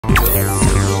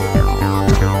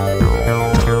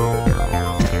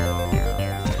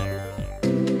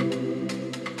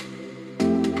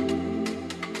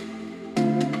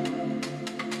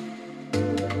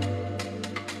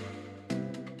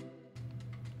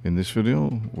In this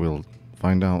video, we'll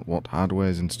find out what hardware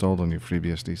is installed on your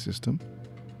FreeBSD system,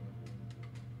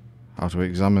 how to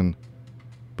examine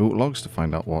boot logs to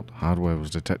find out what hardware was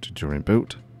detected during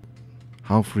boot,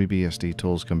 how FreeBSD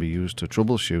tools can be used to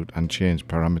troubleshoot and change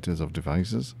parameters of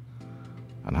devices,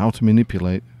 and how to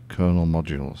manipulate kernel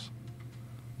modules.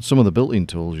 Some of the built-in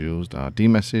tools used are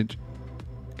dmessage,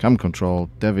 camcontrol,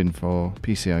 devinfo,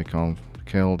 PCIconf,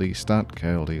 KLD start,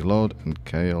 KLD load, and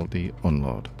KLD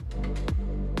unload.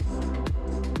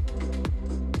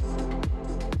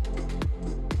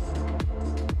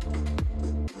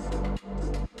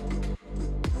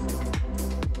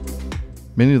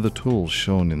 Many of the tools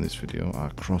shown in this video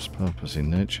are cross-purpose in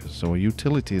nature, so a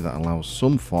utility that allows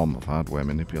some form of hardware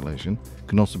manipulation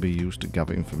can also be used to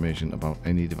gather information about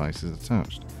any devices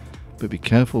attached. But be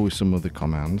careful with some of the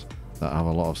commands that have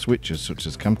a lot of switches, such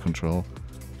as camcontrol.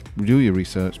 Do your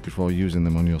research before using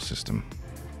them on your system.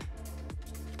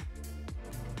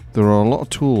 There are a lot of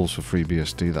tools for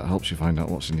FreeBSD that helps you find out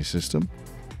what's in your system.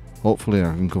 Hopefully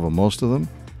I can cover most of them.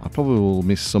 I probably will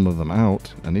miss some of them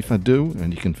out, and if I do,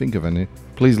 and you can think of any,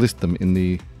 please list them in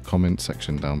the comment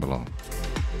section down below.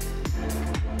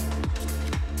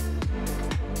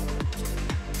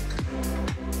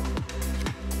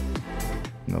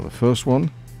 Now the first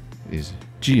one is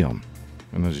geom,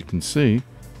 and as you can see,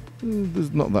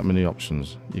 there's not that many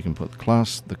options. You can put the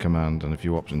class, the command, and a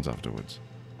few options afterwards.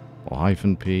 Or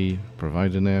 -p,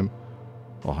 provider name,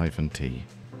 or -t.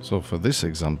 So for this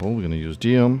example, we're going to use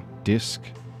geom, disk,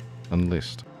 and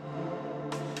list.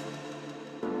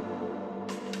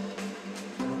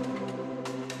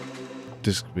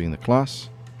 Disk being the class,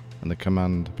 and the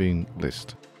command being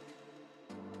list.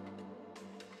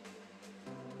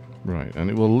 Right, and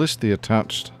it will list the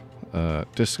attached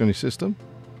disk on your system.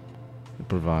 It will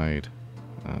provide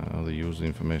other user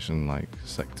information like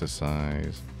sector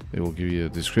size. It will give you a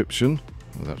description,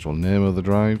 the actual name of the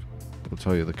drive. It will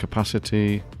tell you the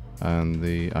capacity and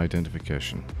the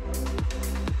identification.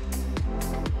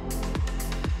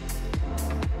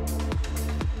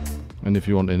 And if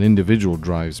you want an individual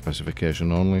drive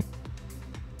specification only,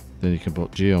 then you can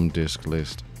put geom disk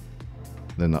list,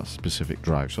 then that specific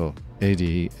drive. So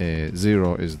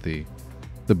ADA0 is the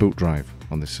boot drive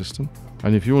on this system.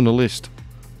 And if you want to list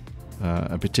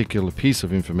a particular piece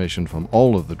of information from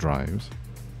all of the drives,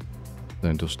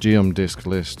 then just geom disk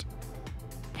list,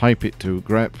 pipe it to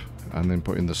grep, and then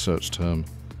put in the search term,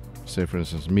 say for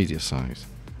instance media size.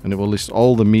 And it will list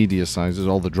all the media sizes,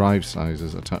 all the drive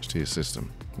sizes attached to your system.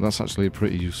 And that's actually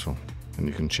pretty useful. And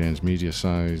you can change media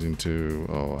size into,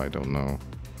 I don't know,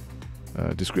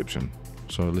 description.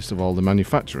 So a list of all the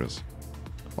manufacturers,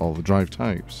 all the drive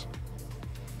types.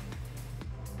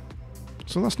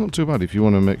 So that's not too bad if you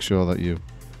want to make sure that you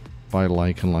buy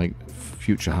like and like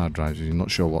future hard drives and you're not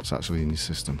sure what's actually in your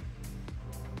system.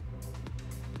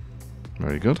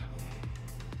 Very good.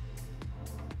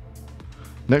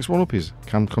 Next one up is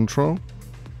camcontrol.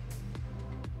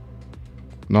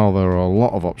 Now there are a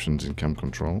lot of options in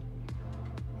camcontrol.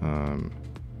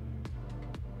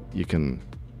 You can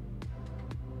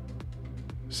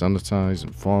sanitize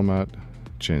and format,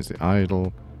 change the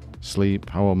idle, sleep,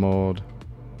 power mode,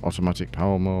 automatic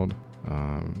power mode,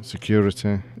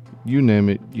 security, you name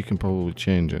it, you can probably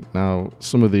change it. Now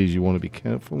some of these you want to be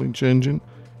careful in changing.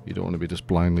 You don't want to be just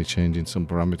blindly changing some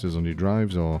parameters on your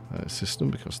drives or system,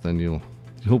 because then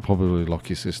you'll probably lock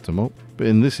your system up. But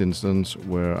in this instance,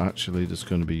 we're actually just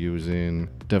going to be using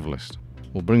devlist.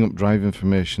 We'll bring up drive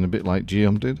information a bit like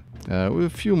geom did, with a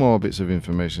few more bits of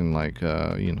information like,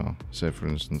 say for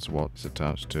instance what's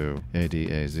attached to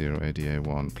ADA0,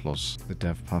 ADA1 plus the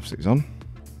dev paths it's on.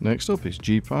 Next up is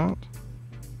gpart.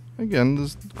 Again,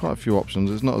 there's quite a few options.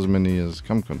 There's not as many as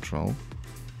camcontrol.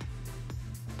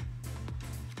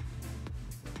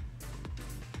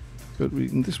 But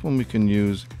in this one we can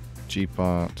use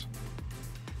gpart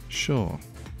show,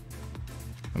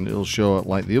 and it'll show,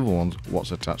 like the other ones,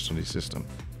 what's attached to the system.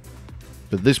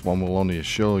 But this one will only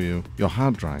show you your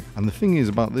hard drive. And the thing is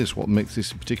about this, what makes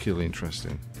this particularly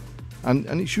interesting, and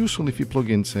it's useful if you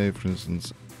plug in, say for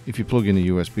instance, if you plug in a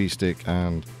USB stick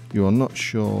and you are not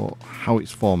sure how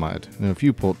it's formatted. Now if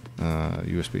you put a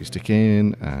USB stick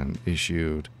in and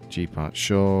issued gpart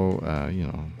show,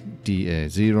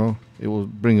 DA0, it will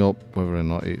bring up whether or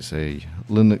not it's a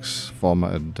Linux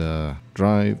formatted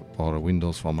drive or a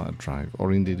Windows formatted drive,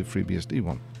 or indeed a FreeBSD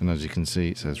one. And as you can see,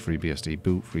 it says FreeBSD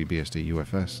boot, FreeBSD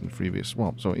UFS, and FreeBSD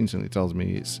swap. So it instantly tells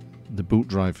me it's the boot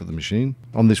drive for the machine.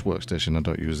 On this workstation I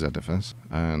don't use ZFS,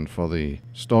 and for the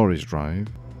storage drive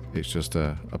it's just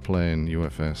a plain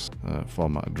UFS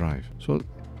formatted drive. So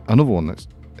another one that's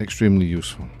extremely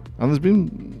useful. And there's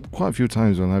been quite a few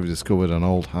times when I've discovered an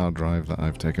old hard drive that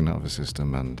I've taken out of a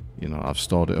system, and you know, I've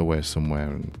stored it away somewhere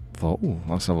and thought, oh,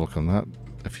 let's have a look on that.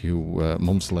 A few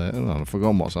months later, and I've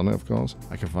forgotten what's on it, of course.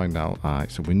 I can find out,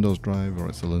 it's a Windows drive or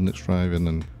it's a Linux drive, and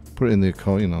then put it in the,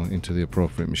 you know, into the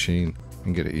appropriate machine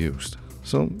and get it used.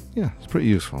 So yeah, it's pretty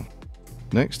useful.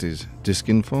 Next is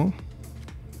diskinfo.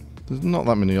 There's not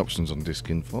that many options on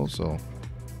diskinfo, so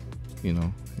you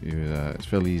know, it's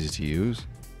fairly easy to use.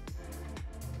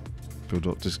 Put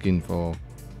up diskinfo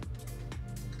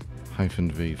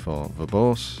 -v for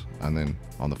verbose, and then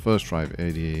on the first drive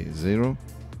 8080,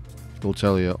 it'll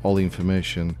tell you all the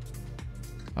information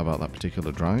about that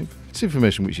particular drive. It's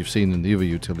information which you've seen in the other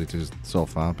utilities so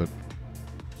far, but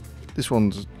this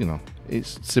one's, you know,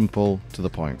 it's simple to the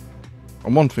point.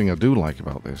 And one thing I do like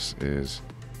about this is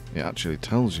it actually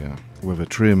tells you whether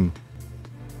trim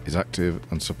is active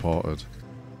and supported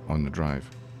on the drive,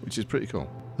 which is pretty cool.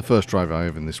 The first drive I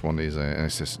have in this one is an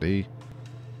SSD.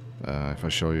 If I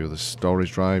show you the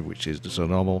storage drive, which is just a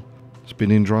normal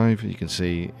spinning drive, you can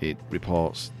see it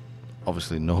reports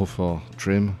obviously no for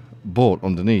trim, but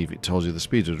underneath it tells you the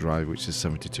speed of the drive, which is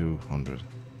 7200,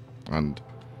 and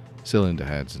cylinder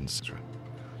heads, etc.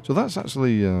 So that's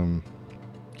actually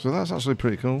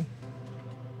pretty cool.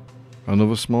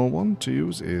 Another small one to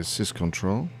use is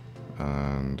sysctl,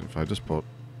 and if I just put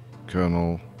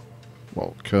kernel,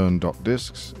 well,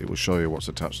 kern.disks, it will show you what's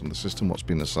attached on the system, what's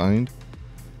been assigned.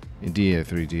 In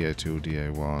DA3, DA2,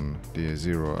 DA1,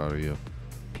 DA0 are your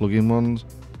plugin ones.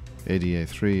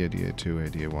 ADA3, ADA2,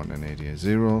 ADA1 and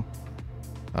ADA0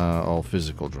 are all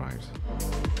physical drives.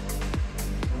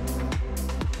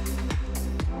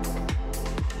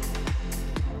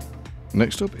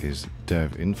 Next up is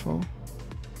devinfo,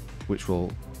 which will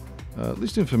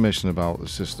list information about the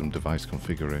system device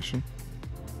configuration,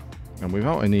 and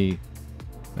without any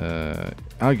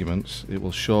arguments, it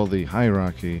will show the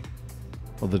hierarchy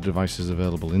of the devices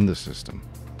available in the system.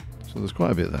 So there's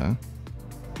quite a bit there.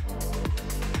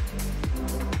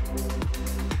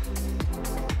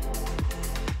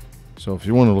 So if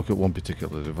you want to look at one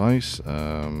particular device,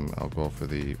 I'll go for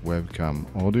the webcam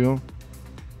audio.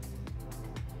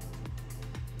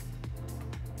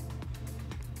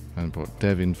 And put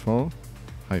devinfo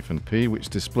 -p, which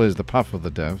displays the path of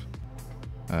the dev,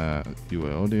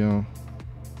 UA audio,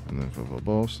 and then for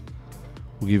verbose,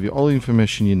 will give you all the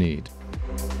information you need.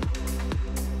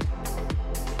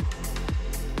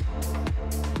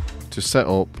 To set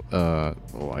up,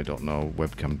 I don't know,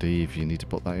 webcam D if you need to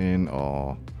put that in,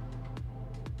 or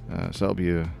set up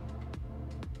your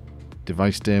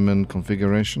device daemon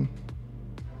configuration.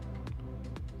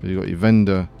 You've got your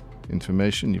vendor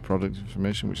information, your product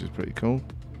information, which is pretty cool.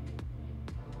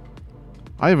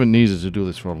 I haven't needed to do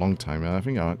this for a long time, and I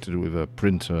think I had to do it with a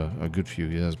printer a good few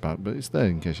years back, but it's there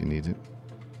in case you need it.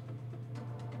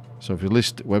 So if you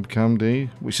list webcam D,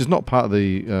 which is not part of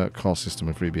the core system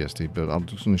of FreeBSD, but I'm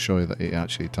just going to show you that it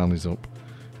actually tallies up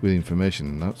with information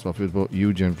in that. So if you put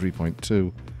UGen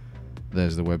 3.2,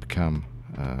 there's the webcam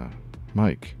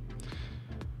mic.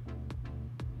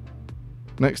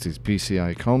 Next is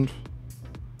PCI conf.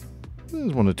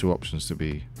 There's one or two options to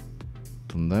be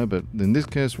done there, but in this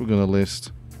case we're going to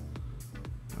list,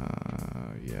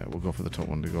 yeah, we'll go for the top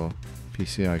one to go,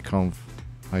 PCI conf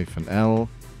 -L,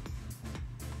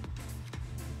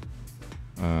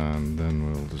 and then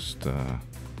we'll just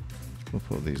we'll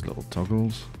put these little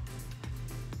toggles,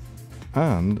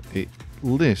 and it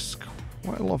lists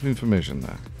quite a lot of information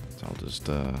there. So I'll just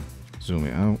zoom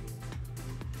it out.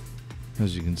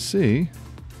 As you can see,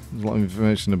 there's a lot of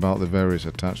information about the various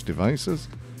attached devices,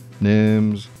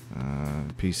 names,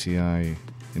 PCI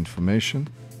information.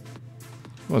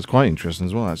 Well, it's quite interesting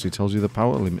as well. It actually tells you the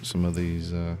power limit some of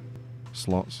these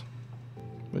slots.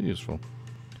 Very useful.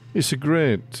 It's a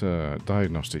great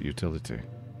diagnostic utility,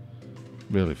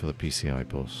 really, for the PCI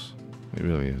bus. It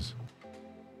really is.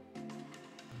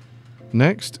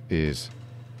 Next is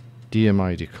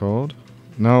DMI decode.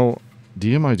 Now,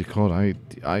 DMI decode,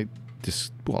 I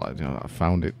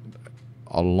found it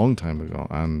a long time ago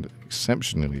and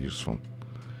exceptionally useful.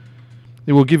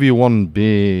 It will give you one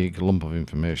big lump of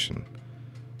information.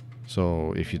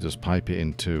 So if you just pipe it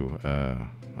into,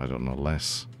 I don't know,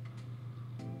 less,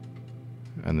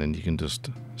 and then you can just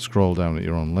scroll down at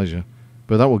your own leisure.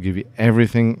 But that will give you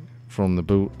everything from the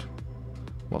boot,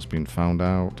 what's been found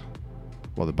out,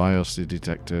 what the BIOS is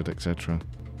detected, etc.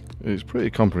 It's pretty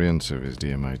comprehensive, is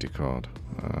DMI decode.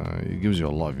 It gives you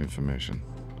a lot of information.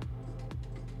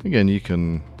 Again, you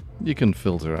can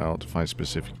filter it out to find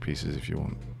specific pieces if you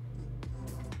want.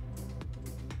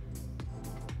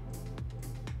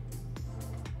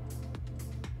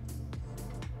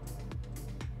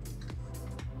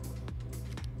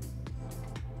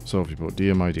 So if you put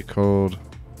DMID code,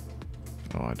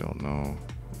 oh, I don't know,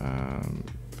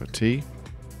 for T,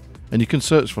 and you can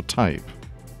search for type.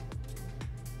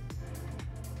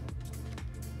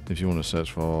 If you want to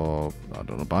search for, I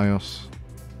don't know, BIOS,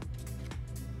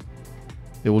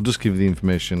 it will just give you the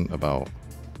information about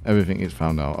everything it's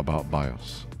found out about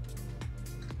BIOS.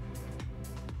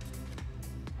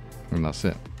 And that's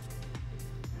it.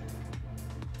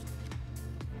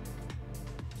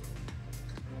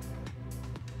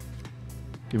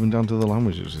 Even down to the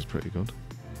languages is pretty good.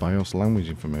 BIOS language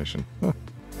information. Huh.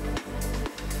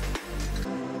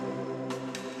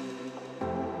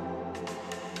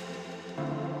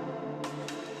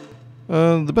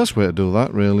 The best way to do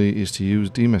that really is to use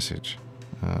dmessage.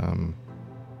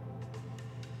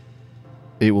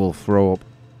 It will throw up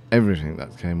everything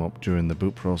that came up during the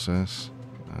boot process.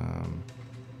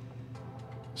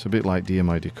 It's a bit like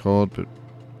DMID code, but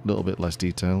a little bit less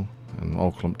detail and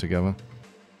all clumped together.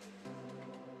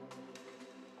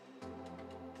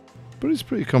 But it's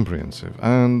pretty comprehensive,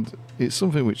 and it's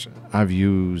something which I've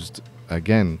used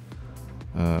again.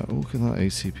 Look at that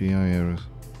ACPI error.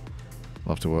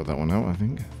 I'll have to work that one out, I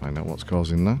think. Find out what's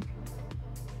causing that.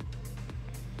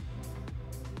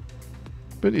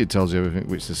 But it tells you everything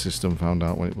which the system found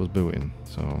out when it was booting.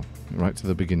 So, right to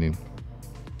the beginning.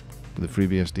 The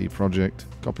FreeBSD project,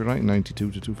 copyright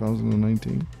 92 to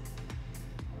 2019.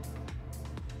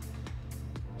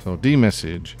 So,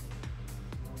 dmessage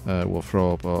will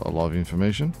throw up a lot of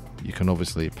information. You can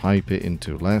obviously pipe it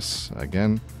into less,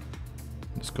 again.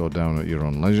 Just go down at your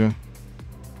own leisure.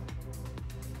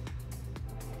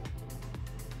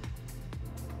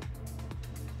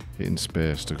 Hitting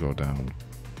space to go down.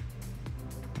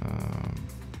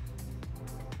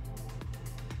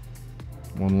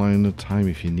 One line at a time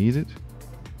if you need it.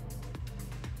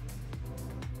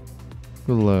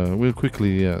 We'll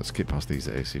quickly skip past these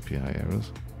ACPI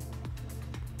errors.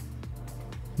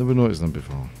 Never noticed them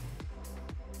before.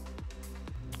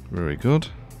 Very good.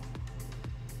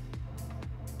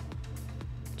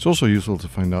 It's also useful to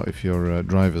find out if your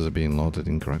drivers are being loaded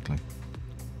incorrectly.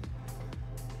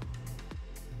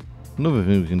 Another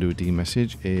thing we can do with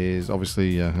dmessage is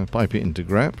obviously pipe it into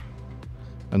grep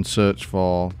and search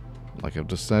for, like I've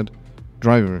just said,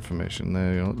 driver information.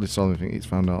 There, you know, lists all everything it's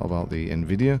found out about the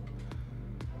NVIDIA,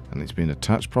 and it's been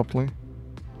attached properly. It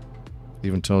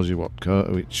even tells you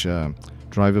which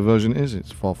driver version it is.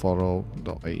 It's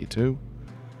 440.82.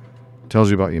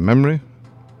 Tells you about your memory,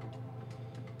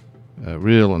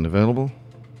 real and available,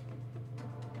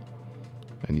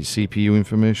 and your CPU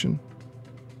information.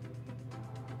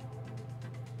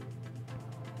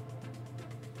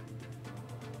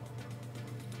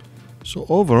 So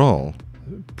overall,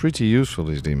 pretty useful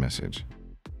is dmessage.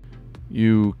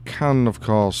 You can, of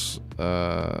course,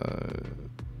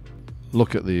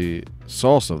 look at the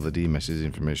source of the dmessage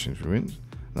information if you want.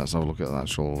 Let's have a look at the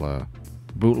actual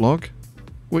boot log,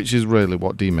 which is really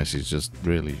what dmessage just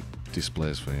really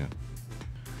displays for you.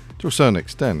 To a certain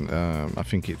extent, I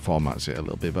think it formats it a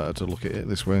little bit better to look at it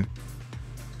this way.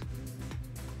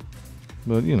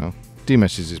 But, you know,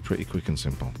 dmessage is pretty quick and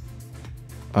simple.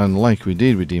 And like we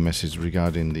did with dmessage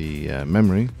regarding the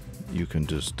memory, you can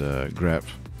just grep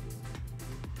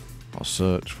or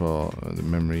search for the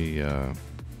memory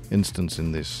instance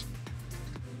in this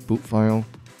boot file.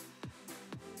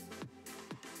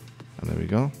 And there we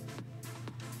go.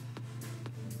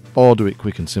 Or do it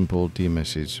quick and simple,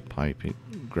 dmessage, pipe it,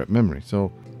 grep memory.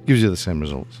 So gives you the same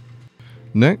results.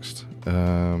 Next,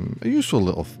 a useful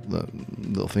little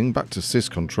thing, back to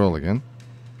sysctl again,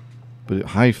 but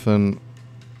hyphen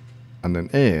and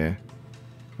then A,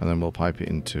 and then we'll pipe it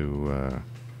into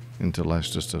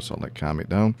less just to sort of like calm it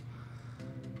down.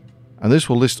 And this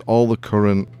will list all the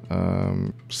current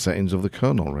settings of the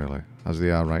kernel really, as they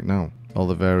are right now. All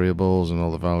the variables and all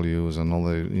the values and all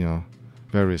the, you know,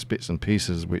 various bits and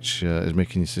pieces which is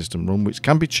making your system run, which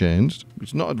can be changed.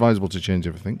 It's not advisable to change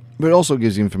everything, but it also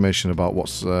gives you information about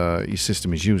what your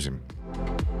system is using.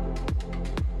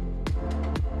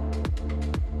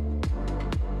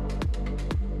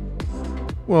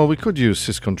 Well, we could use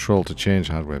sysctl to change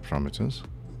hardware parameters,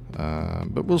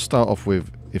 but we'll start off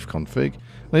with ifconfig.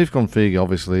 Now, ifconfig,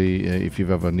 obviously, if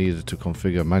you've ever needed to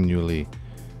configure manually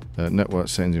network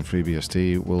settings in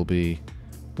FreeBSD, will be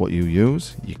what you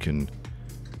use. You can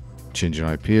change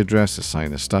your IP address,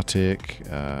 assign a static,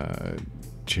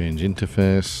 change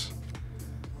interface.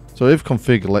 So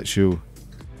ifconfig lets you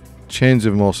change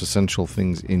the most essential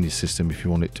things in your system if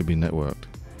you want it to be networked.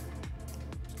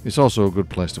 It's also a good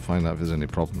place to find out if there's any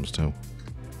problems too.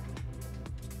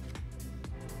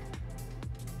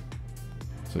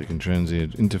 So you can change the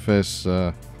interface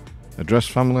address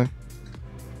family,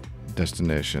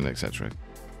 destination, etc.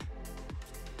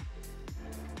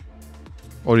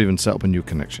 Or even set up a new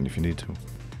connection if you need to.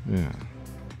 Yeah.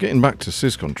 Getting back to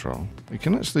syscontrol, it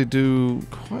can actually do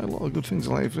quite a lot of good things.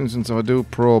 Like, for instance, if I do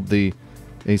probe the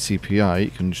ACPI,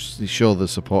 it can show the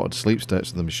supported sleep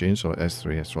states of the machine, so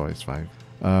S3, S4,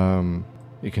 S5.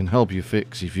 It can help you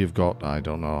fix if you've got, I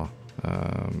don't know,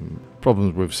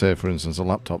 problems with, say, for instance, a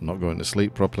laptop not going to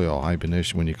sleep properly, or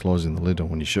hibernation when you're closing the lid or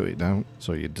when you shut it down.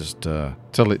 So you just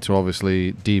tell it to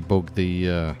obviously debug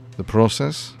the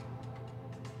process.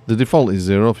 The default is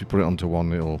 0. If you put it onto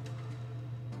 1, it'll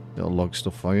log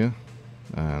stuff for you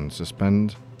and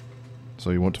suspend. So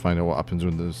you want to find out what happens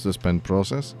with the suspend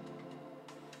process.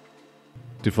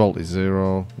 Default is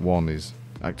 0, 1 is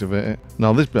activate it.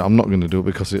 Now this bit I'm not going to do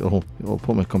because it'll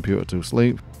put my computer to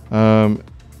sleep.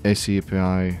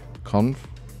 ACPI conf,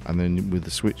 and then with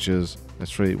the switches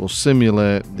S3 it will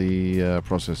simulate the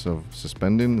process of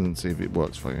suspending and see if it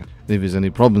works for you. And if there's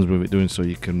any problems with it doing so,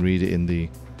 you can read it in the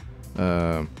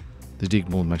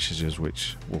debug messages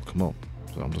which will come up.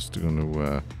 So I'm just going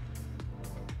to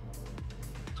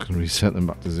reset them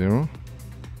back to 0.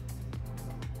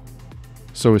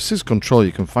 So with syscontrol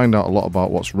you can find out a lot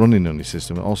about what's running on your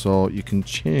system. Also you can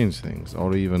change things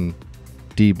or even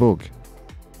debug.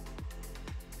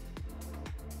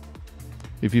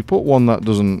 If you put one that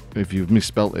doesn't, if you've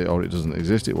misspelt it or it doesn't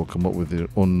exist, it will come up with the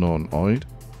unknown OID.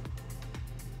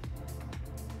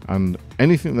 And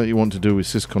anything that you want to do with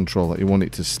syscontrol, that you want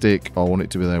it to stick or want it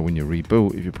to be there when you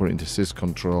reboot, if you put it into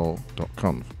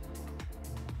syscontrol.conf.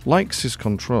 Like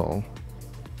syscontrol,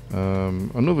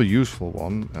 another useful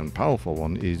one and powerful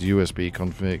one is USB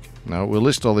config. Now we'll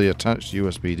list all the attached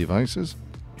USB devices.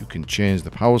 You can change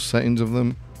the power settings of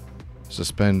them,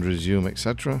 suspend, resume,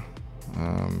 etc.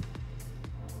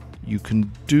 You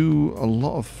can do a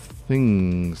lot of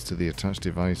things to the attached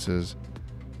devices,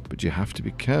 but you have to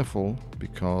be careful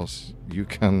because you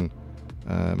can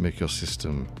make your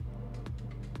system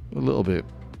a little bit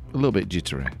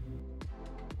jittery.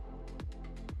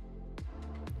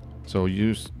 So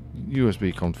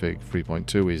USB config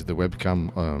 3.2 is the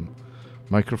webcam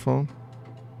microphone.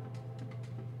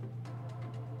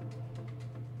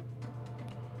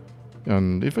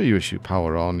 And if a USB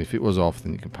power on, if it was off,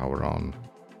 then you can power on.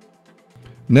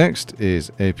 Next is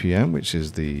APM, which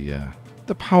is the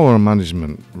power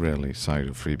management really side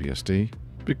of FreeBSD.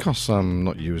 Because I'm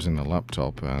not using a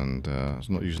laptop and it's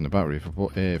not using a battery, if I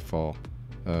put A for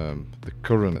the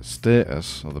current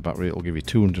status of the battery, it'll give you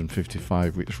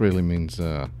 255, which really means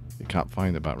you can't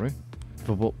find the battery. If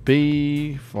I put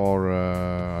B for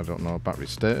I don't know, battery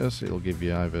status, it'll give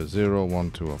you either 0,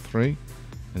 1, 2 or 3,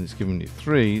 and it's giving you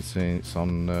 3 saying it's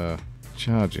on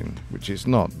charging, which it's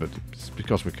not, but it's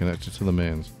because we're connected to the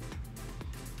mains.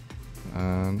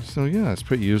 And so yeah, it's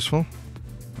pretty useful.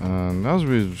 And as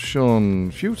we've shown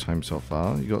a few times so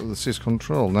far, you got the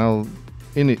syscontrol. Now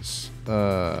in its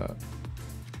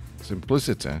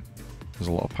simplicity, there's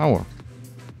a lot of power.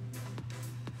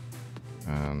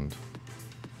 And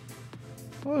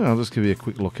I'll just give you a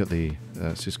quick look at the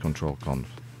syscontrol conf.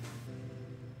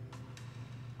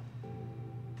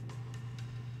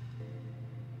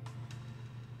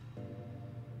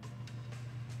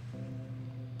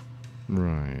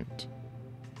 Right.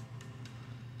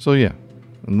 So yeah,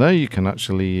 and there you can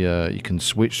actually you can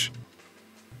switch,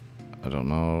 I don't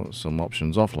know, some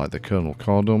options off, like the kernel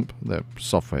core dump. They're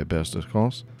software based, of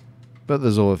course, but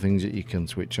there's other things that you can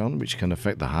switch on which can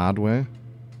affect the hardware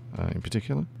in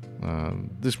particular.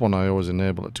 This one I always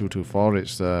enable at 224.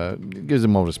 It gives a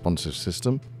more responsive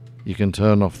system. You can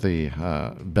turn off the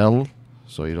bell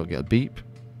so you don't get a beep,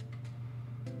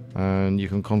 and you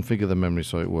can configure the memory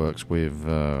so it works with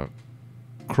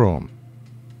Chrome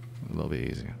a little bit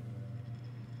easier,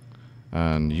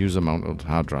 and user mounted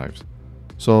hard drives.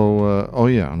 So oh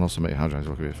yeah, and also make hard drives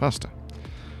work a bit faster.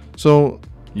 So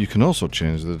you can also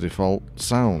change the default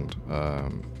sound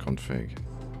config,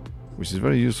 which is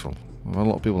very useful. I've had a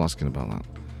lot of people asking about that.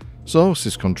 So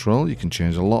syscontrol, you can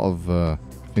change a lot of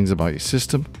things about your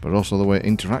system, but also the way it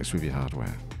interacts with your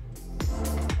hardware.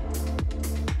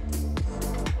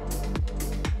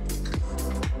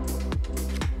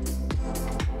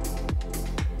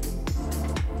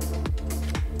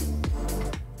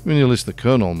 When you list the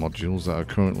kernel modules that are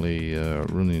currently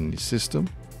running in your system,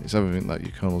 it's everything that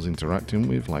your kernel's interacting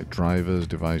with, like drivers,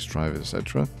 device drivers,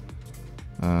 etc.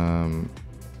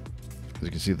 As you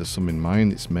can see, there's some in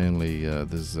mine. It's mainly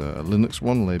there's a Linux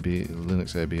one,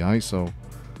 Linux ABI, so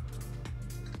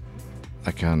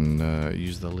I can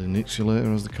use the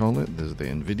Linuxulator, as they call it. There's the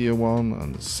NVIDIA one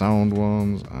and the sound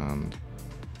ones, and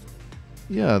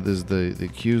yeah, there's the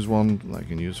Q's one that I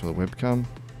can use for the webcam.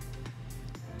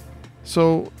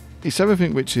 So it's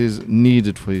everything which is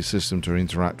needed for your system to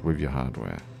interact with your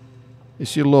hardware.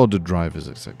 It's your loaded drivers,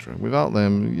 etc. Without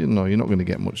them, you know, you're not going to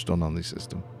get much done on this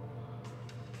system.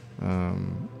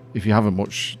 If you haven't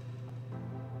much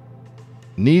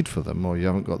need for them, or you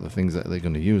haven't got the things that they're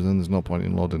going to use, then there's no point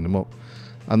in loading them up.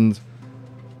 And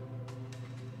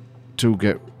to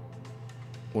get,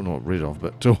 well, not rid of,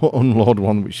 but to unload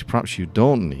one which perhaps you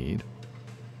don't need,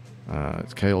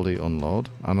 it's KLD unload,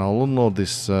 and I'll unload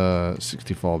this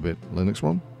 64-bit Linux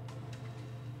one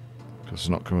because it's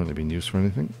not currently being used for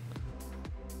anything.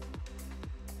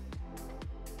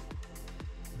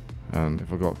 And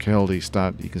if I got KLD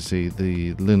start, you can see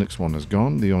the Linux one has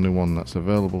gone. The only one that's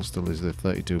available still is the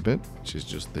 32-bit, which is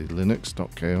just the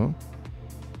linux.ko.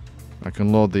 I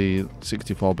can load the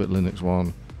 64-bit Linux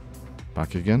one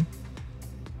back again.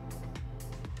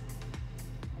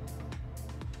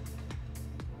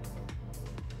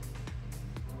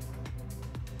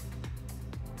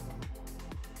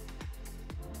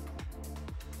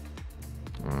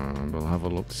 And we'll have a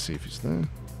look to see if it's there.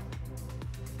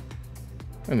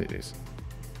 And it is.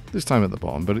 This time at the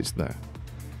bottom, but it's there.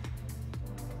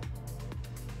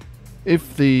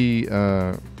 If the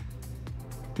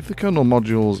kernel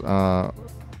modules are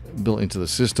built into the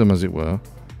system, as it were,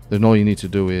 then all you need to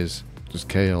do is just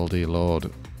KLD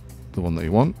load the one that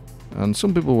you want. And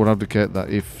some people would advocate that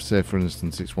if, say for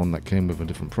instance, it's one that came with a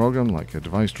different program, like a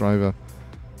device driver,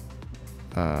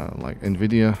 like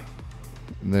NVIDIA,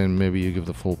 then maybe you give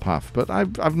the full path. But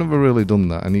I've never really done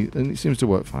that, and it seems to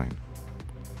work fine.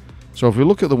 So if we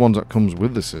look at the ones that comes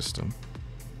with the system,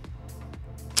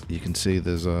 you can see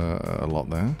there's a lot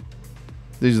there.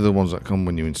 These are the ones that come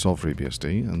when you install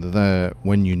FreeBSD, and they're there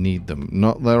when you need them.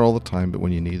 Not there all the time, but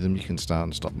when you need them, you can start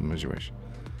and stop them as you wish.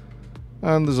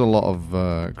 And there's a lot of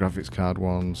graphics card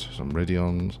ones, some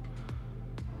Radeons.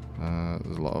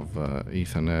 There's a lot of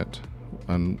Ethernet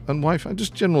and Wi-Fi,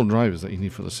 just general drivers that you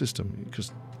need for the system,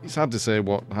 because it's hard to say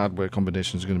what hardware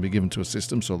combinations are going to be given to a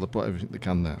system, so they put everything they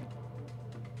can there.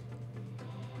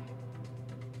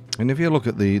 And if you look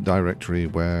at the directory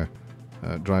where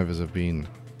drivers have been,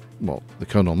 well, the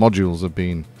kernel modules have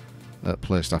been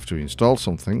placed after you install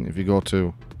something, if you go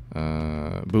to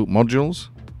boot modules,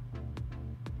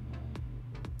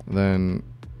 then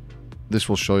this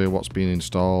will show you what's been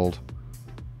installed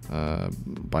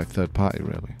by third party,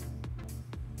 really.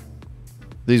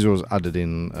 These were added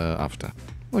in after.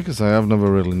 Like I say, I've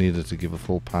never really needed to give a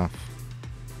full path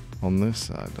on this.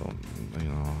 I don't, you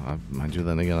know, mind you,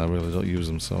 then again, I really don't use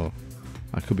them, so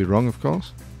I could be wrong, of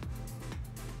course.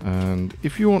 And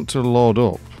if you want to load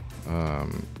up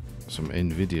some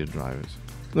NVIDIA drivers,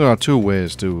 there are two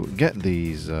ways to get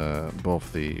these,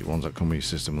 both the ones that come with your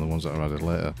system and the ones that are added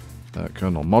later,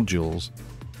 kernel modules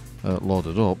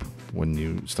loaded up when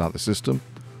you start the system.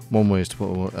 One way is to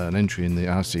put an entry in the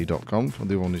rc.conf, and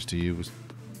the other one is to use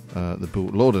the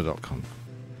bootloader.conf.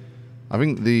 I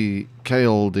think the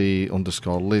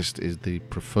KLD_list is the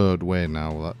preferred way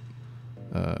now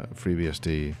that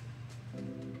FreeBSD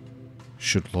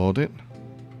should load it.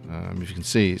 If you can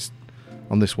see, it's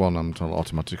on this one, I'm trying to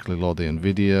automatically load the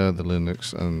NVIDIA, the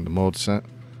Linux, and the mode set,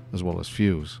 as well as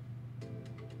Fuse.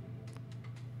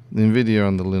 The NVIDIA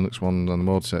and the Linux one and the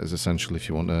mode set is essentially if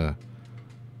you want a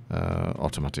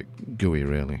automatic GUI,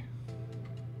 really,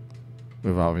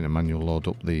 without having to manually load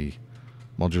up the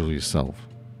module yourself.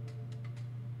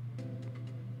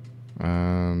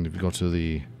 And if you go to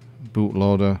the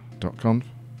bootloader.conf,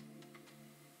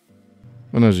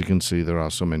 and as you can see, there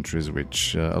are some entries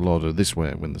which are loaded this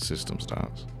way when the system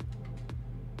starts.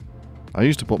 I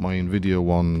used to put my NVIDIA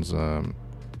ones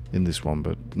in this one,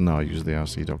 but now I use the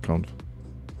rc.conf.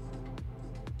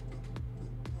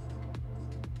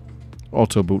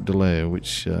 Auto boot delay,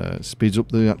 which speeds up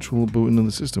the actual booting of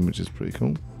the system, which is pretty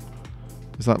cool.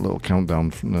 It's that little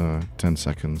countdown from 10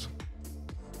 seconds.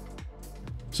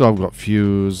 So I've got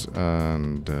Fuse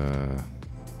and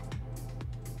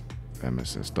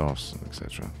MSS-DOS,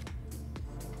 etc.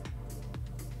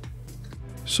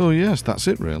 So yes, that's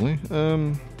it really.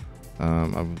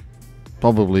 I've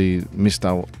probably missed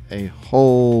out a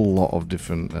whole lot of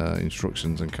different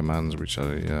instructions and commands which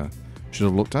I should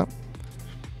have looked at.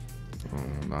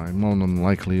 I more than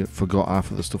likely forgot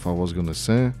half of the stuff I was going to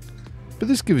say, but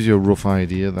this gives you a rough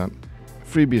idea that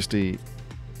FreeBSD,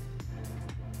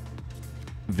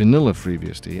 vanilla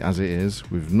FreeBSD as it is,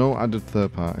 with no added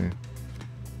third party,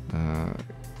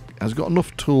 has got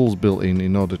enough tools built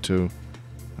in order to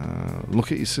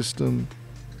look at your system,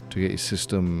 to get your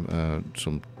system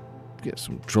get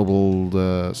some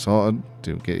trouble sorted,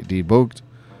 to get it debugged,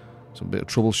 some bit of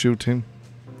troubleshooting,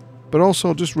 but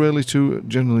also just really to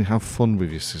generally have fun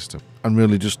with your system and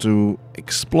really just to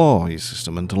explore your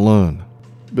system and to learn.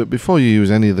 But before you use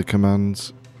any of the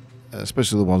commands,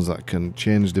 especially the ones that can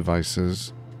change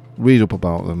devices, read up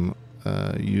about them.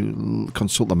 You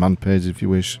consult the man page if you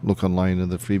wish, look online in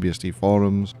the FreeBSD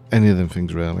forums, any of them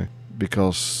things really,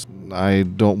 because I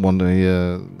don't want to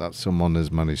hear that someone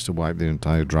has managed to wipe the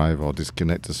entire drive or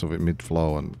disconnect us of it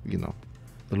mid-flow and, you know,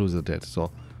 they lose the data.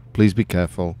 So please be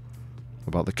careful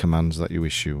about the commands that you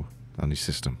issue on your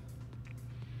system.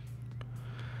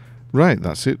 Right,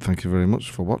 that's it. Thank you very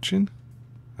much for watching,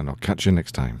 and I'll catch you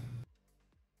next time.